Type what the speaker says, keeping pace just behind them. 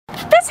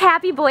This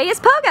happy boy is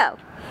Pogo.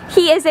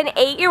 He is an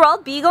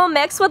 8-year-old Beagle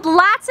mix with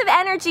lots of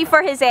energy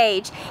for his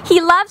age. He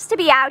loves to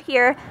be out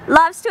here,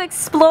 loves to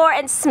explore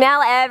and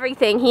smell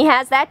everything. He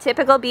has that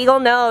typical Beagle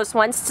nose,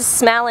 wants to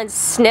smell and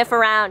sniff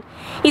around.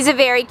 He's a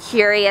very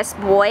curious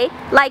boy,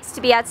 likes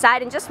to be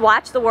outside and just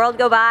watch the world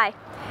go by.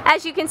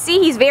 As you can see,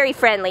 he's very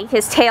friendly.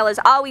 His tail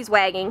is always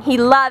wagging. He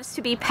loves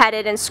to be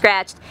petted and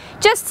scratched.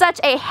 Just such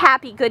a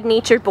happy,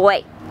 good-natured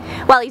boy.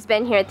 While he's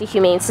been here at the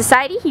Humane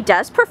Society, he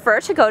does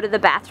prefer to go to the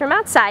bathroom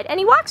outside, and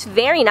he walks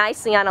very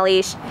nicely on a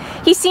leash.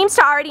 He seems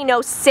to already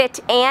know sit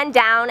and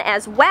down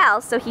as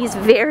well, so he's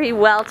very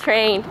well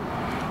trained.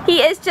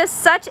 He is just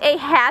such a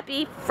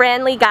happy,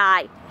 friendly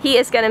guy. He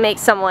is going to make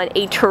someone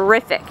a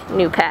terrific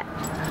new pet.